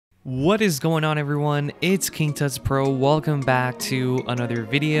What is going on, everyone? It's King Tuts Pro. Welcome back to another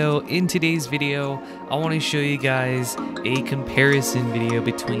video. In today's video, I want to show you guys a comparison video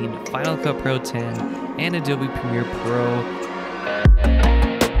between Final Cut Pro 10 and Adobe Premiere Pro.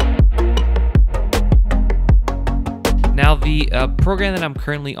 Now, the program that I'm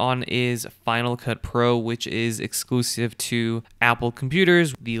currently on is Final Cut Pro, which is exclusive to Apple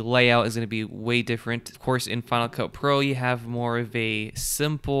computers. The layout is going to be way different. Of course, in Final Cut Pro, you have more of a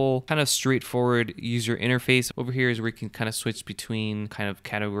simple, kind of straightforward user interface. Over here is where you can kind of switch between kind of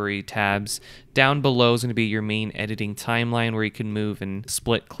category tabs. Down below is going to be your main editing timeline where you can move and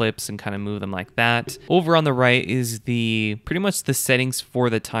split clips and kind of move them like that. Over on the right is pretty much the settings for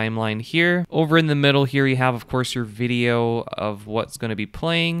the timeline here. Over in the middle here, you have, of course, your video of what's going to be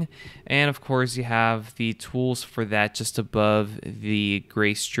playing, and of course you have the tools for that just above the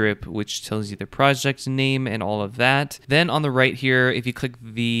gray strip, which tells you the project name and all of that. Then on the right here, if you click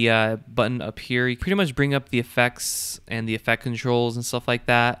the button up here, you pretty much bring up the effects and the effect controls and stuff like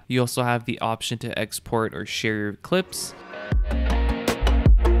that. You also have the option to export or share your clips.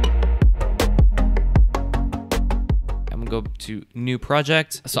 Go to new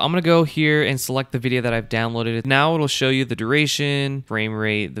project. So I'm gonna go here and select the video that I've downloaded. Now it'll show you the duration, frame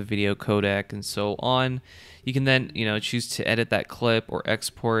rate, the video codec, and so on. You can then, choose to edit that clip or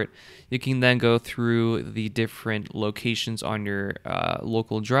export. You can then go through the different locations on your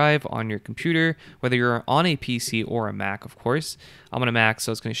local drive on your computer, whether you're on a PC or a Mac, of course. I'm on a Mac,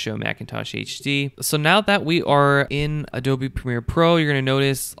 so it's going to show Macintosh HD. So now that we are in Adobe Premiere Pro, you're going to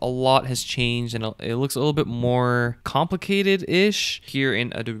notice a lot has changed and it looks a little bit more complicated-ish. Here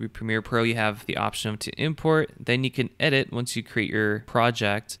in Adobe Premiere Pro, you have the option to import. Then you can edit once you create your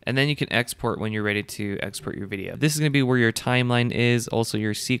project, and then you can export when you're ready to export your video. This is going to be where your timeline is, also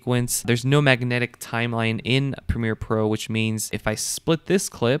your sequence. There's no magnetic timeline in Premiere Pro, which means if I split this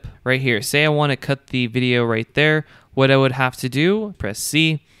clip right here, say I want to cut the video right there, what I would have to do, press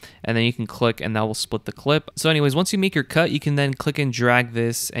C, and then you can click and that will split the clip. So anyways, once you make your cut, you can then click and drag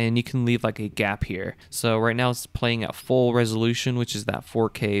this and you can leave like a gap here. So right now it's playing at full resolution, which is that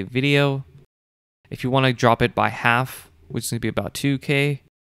 4K video. If you want to drop it by half, which is going to be about 2K,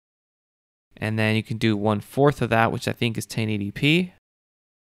 and then you can do 1/4 of that, which I think is 1080p.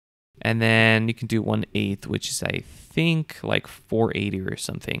 And then you can do 1/8, which is, I think, like 480 or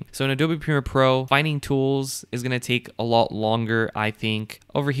something. So in Adobe Premiere Pro, finding tools is going to take a lot longer, I think.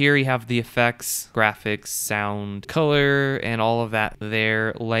 Over here, you have the effects, graphics, sound, color, and all of that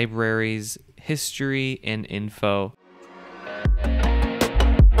there, libraries, history, and info.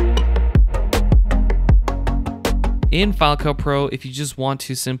 In Final Cut Pro, if you just want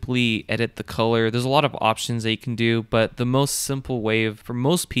to simply edit the color, there's a lot of options that you can do, but the most simple way for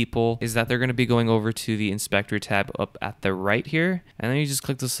most people is that they're going to be going over to the inspector tab up at the right here, and then you just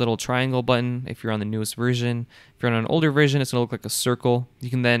click this little triangle button if you're on the newest version. If you're on an older version, it's going to look like a circle. You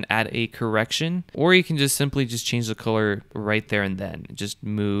can then add a correction, or you can just simply change the color right there and then. Just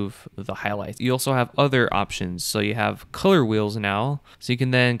move the highlights. You also have other options. So you have color wheels now. So you can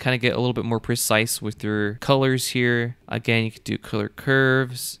then kind of get a little bit more precise with your colors here. Again, you can do color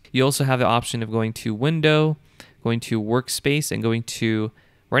curves. You also have the option of going to window, going to workspace, and going to,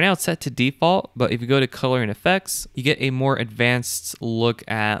 right now it's set to default, but if you go to color and effects, you get a more advanced look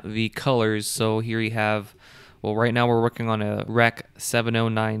at the colors. So here you have, well, right now we're working on a Rec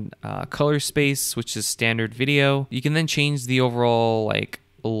 709 color space, which is standard video. You can then change the overall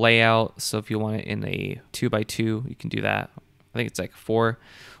layout. So if you want it in a 2x2, you can do that. I think it's like 4.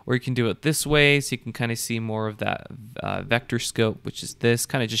 Or you can do it this way, so you can kind of see more of that vector scope, which is this.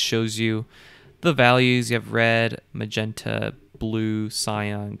 Kind of just shows you the values. You have red, magenta, blue,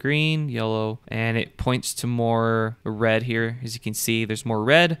 cyan, green, yellow, and it points to more red here. As you can see, there's more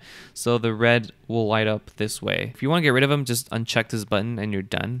red, so the red will light up this way. If you want to get rid of them, just uncheck this button and you're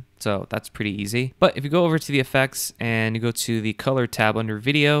done. So that's pretty easy. But if you go over to the effects and you go to the color tab under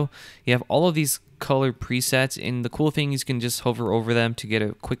video, you have all of these color presets, and the cool thing is you can just hover over them to get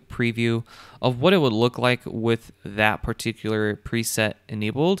a quick preview of what it would look like with that particular preset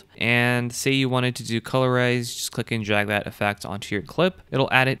enabled. And say you wanted to do colorize, just click and drag that effect onto your clip. It'll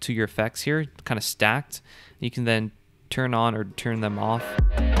add it to your effects here, kind of stacked. You can then turn on or turn them off.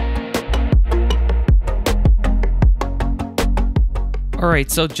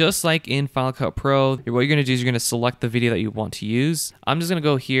 Alright, so just like in Final Cut Pro, what you're going to do is you're going to select the video that you want to use. I'm just going to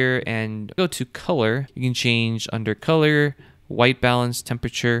go here and go to color. You can change under color, white balance,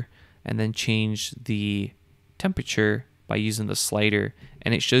 temperature, and then change the temperature by using the slider.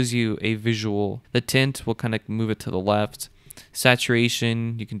 And it shows you a visual. The tint will kind of move it to the left.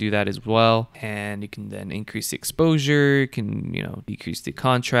 Saturation, you can do that as well, and you can then increase the exposure, you can, decrease the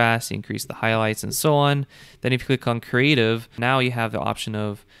contrast, increase the highlights, and so on. Then if you click on creative, now you have the option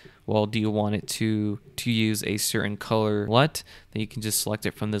of, well, do you want it to use a certain color LUT? Then you can just select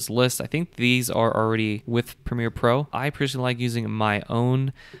it from this list. I think these are already with Premiere Pro. I personally like using my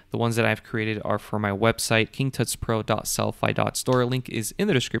own. The ones that I've created are for my website, kingtutspro.sellfy.store. Link is in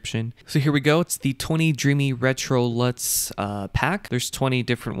the description. So here we go. It's the 20 Dreamy Retro LUTs pack. There's 20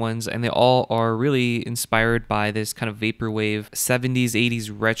 different ones, and they all are really inspired by this kind of vaporwave 70s,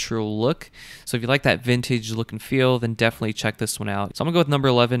 80s retro look. So if you like that vintage look and feel, then definitely check this one out. So I'm gonna go with number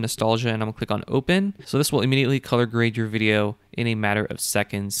 11, Nostalgia, and I'm gonna click on Open. So this will immediately color grade your video in a matter of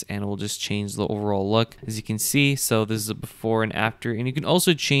seconds, and it will just change the overall look, as you can see. So this is a before and after, and you can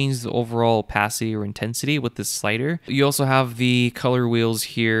also change the overall opacity or intensity with this slider. You also have the color wheels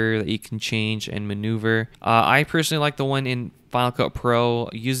here that you can change and maneuver. I personally like the one in Final Cut Pro.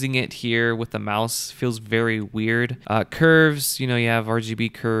 Using it here with the mouse feels very weird. Curves, you have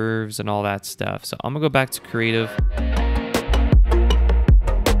RGB curves and all that stuff. So I'm gonna go back to creative.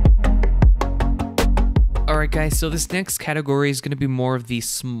 Alright guys, so this next category is going to be more of the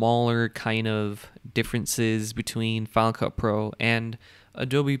smaller kind of differences between Final Cut Pro and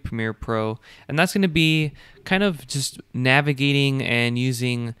Adobe Premiere Pro, and that's going to be kind of just navigating and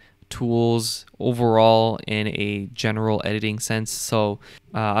using tools overall in a general editing sense. So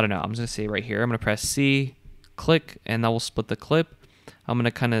I don't know, I'm just going to say right here, I'm going to press C, click, and that will split the clip. I'm going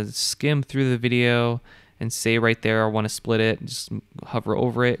to kind of skim through the video and say right there I want to split it. Just hover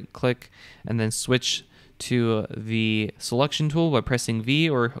over it, click, and then switch to the selection tool by pressing V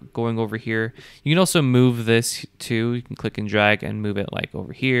or going over here. You can also move this too. You can click and drag and move it like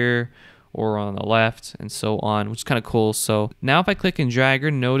over here or on the left and so on, which is kind of cool. So now if I click and drag,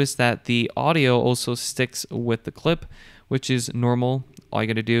 you're notice that the audio also sticks with the clip, which is normal. All you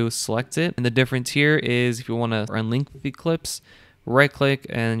gotta do is select it. And the difference here is if you wanna unlink the clips, right click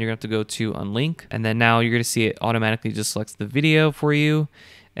and you're gonna have to go to unlink. And then now you're gonna see it automatically just selects the video for you,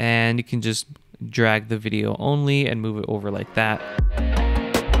 and you can just drag the video only and move it over like that.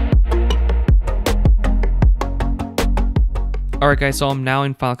 Alright guys, so I'm now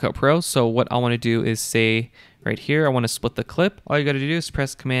in Final Cut Pro. So what I want to do is say right here, I want to split the clip. All you got to do is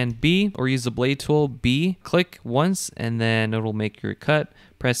press Command B or use the blade tool, B, click once, and then it'll make your cut.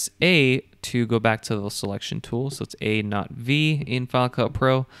 Press A to go back to the selection tool. So it's A, not V in Final Cut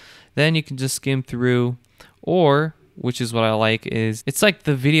Pro. Then you can just skim through, or which is what I like, is it's like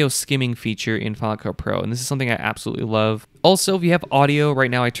the video skimming feature in Final Cut Pro, and this is something I absolutely love. Also, if you have audio,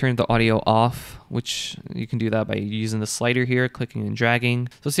 right now I turned the audio off, which you can do that by using the slider here, clicking and dragging.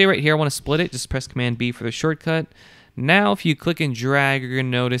 So say right here I want to split it, just press Command B for the shortcut. Now if you click and drag, you're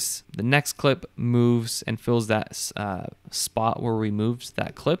going to notice the next clip moves and fills that spot where we moved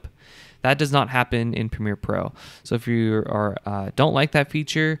that clip. That does not happen in Premiere Pro. So if you don't like that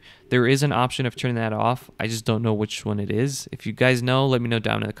feature, there is an option of turning that off. I just don't know which one it is. If you guys know, let me know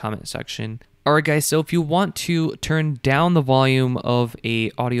down in the comment section. Alright guys, so if you want to turn down the volume of a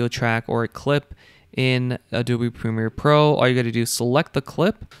audio track or a clip in Adobe Premiere Pro, all you got to do is select the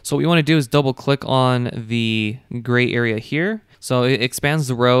clip. So what you want to do is double click on the gray area here. So it expands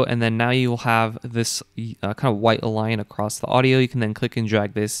the row, and then now you will have this kind of white line across the audio. You can then click and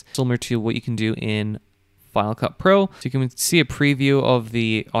drag this, similar to what you can do in Final Cut Pro. So you can see a preview of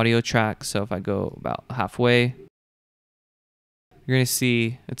the audio track. So if I go about halfway, you're going to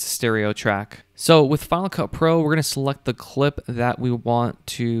see it's a stereo track. So with Final Cut Pro, we're going to select the clip that we want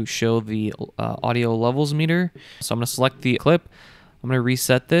to show the audio levels meter. So I'm going to select the clip. I'm going to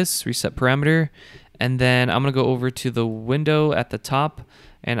reset this, reset parameter. And then I'm going to go over to the window at the top,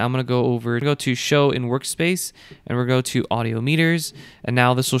 and I'm going to go to show in workspace, and we're going to go to audio meters. And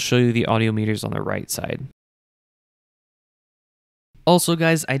now this will show you the audio meters on the right side. Also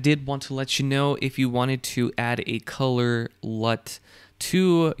guys, I did want to let you know, if you wanted to add a color LUT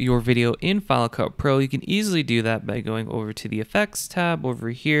to your video in Final Cut Pro, you can easily do that by going over to the effects tab over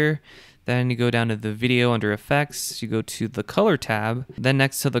here. Then you go down to the video under effects, you go to the color tab. Then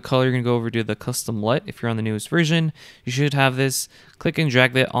next to the color, you're gonna go over to the custom LUT. If you're on the newest version, you should have this. Click and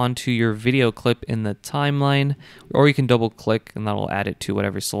drag that onto your video clip in the timeline, or you can double click and that'll add it to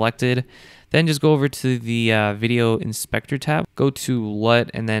whatever's selected. Then just go over to the video inspector tab, go to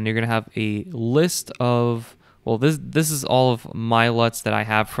LUT, and then you're gonna have a list of, well, this is all of my LUTs that I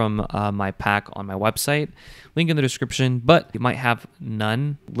have from my pack on my website. Link in the description, but you might have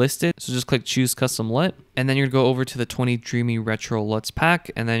none listed. So just click choose custom LUT, and then you're gonna go over to the 20 Dreamy Retro LUTs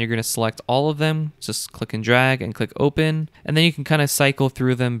pack, and then you're gonna select all of them. Just click and drag and click open, and then you can kind of cycle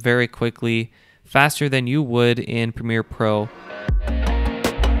through them very quickly faster than you would in Premiere Pro.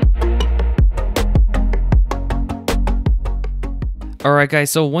 Alright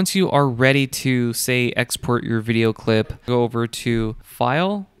guys, so once you are ready to, say, export your video clip, go over to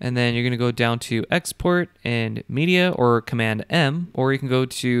File, and then you're going to go down to Export and Media, or Command M, or you can go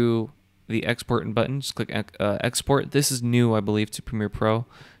to the Export button, just click Export. This is new, I believe, to Premiere Pro.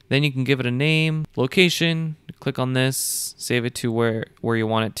 Then you can give it a name, location, click on this, save it to where you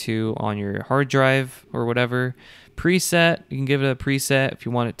want it to on your hard drive or whatever. Preset, you can give it a preset if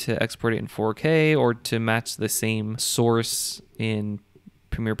you want it to export it in 4K or to match the same source in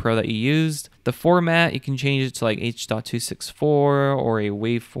Premiere Pro that you used. The format, you can change it to like H.264 or a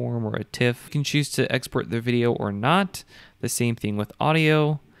waveform or a TIFF. You can choose to export the video or not. The same thing with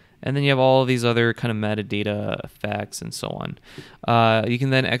audio. And then you have all of these other kind of metadata effects and so on. You can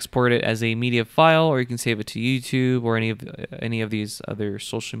then export it as a media file, or you can save it to YouTube or any of these other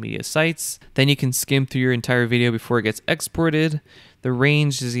social media sites. Then you can skim through your entire video before it gets exported. The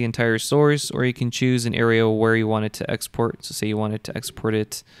range is the entire source, or you can choose an area where you want it to export. So say you wanted to export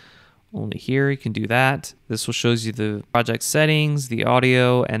it only here, you can do that. This will shows you the project settings, the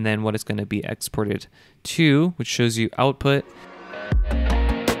audio, and then what it's going to be exported to, which shows you output.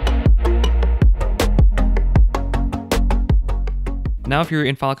 Now, if you're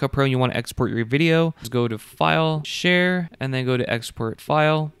in Final Cut Pro and you want to export your video, just go to File, Share, and then go to Export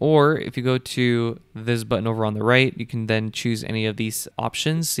File. Or if you go to this button over on the right, you can then choose any of these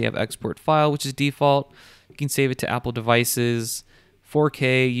options. So you have Export File, which is default. You can save it to Apple devices,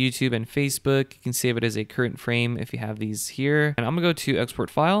 4K, YouTube, and Facebook. You can save it as a current frame if you have these here. And I'm gonna go to Export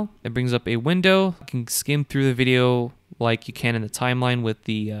File. It brings up a window. You can skim through the video like you can in the timeline with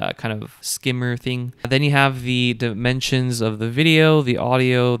the kind of skimmer thing. Then you have the dimensions of the video, the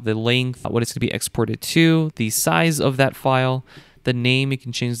audio, the length, what it's going to be exported to, the size of that file, the name. You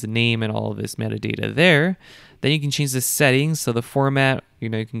can change the name and all of this metadata there. Then you can change the settings. So the format, you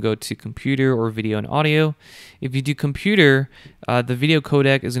can go to computer or video and audio. If you do computer, the video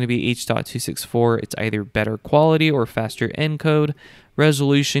codec is going to be H.264. It's either better quality or faster encode.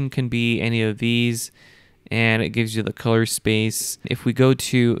 Resolution can be any of these, and it gives you the color space. If we go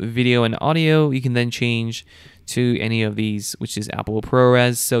to video and audio, you can then change to any of these, which is Apple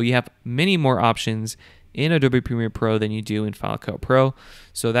ProRes. So you have many more options in Adobe Premiere Pro than you do in Final Cut Pro.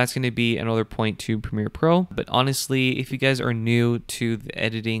 So that's going to be another point to Premiere Pro. But honestly, if you guys are new to the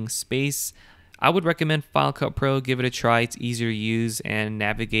editing space, I would recommend Final Cut Pro. Give it a try. It's easier to use and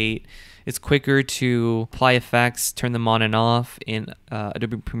navigate. It's quicker to apply effects, turn them on and off in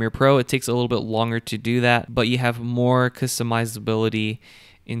Adobe Premiere Pro. It takes a little bit longer to do that, but you have more customizability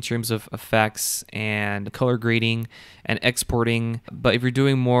in terms of effects and color grading and exporting. But if you're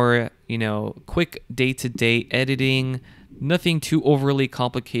doing more, quick day-to-day editing, nothing too overly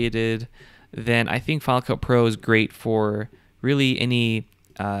complicated, then I think Final Cut Pro is great for really any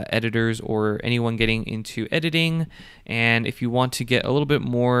editors or anyone getting into editing. And if you want to get a little bit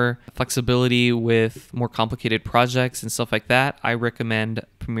more flexibility with more complicated projects and stuff like that, I recommend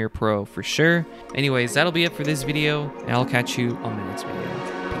Premiere Pro for sure. Anyways, that'll be it for this video, and I'll catch you on the next video.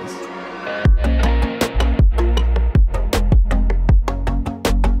 Peace.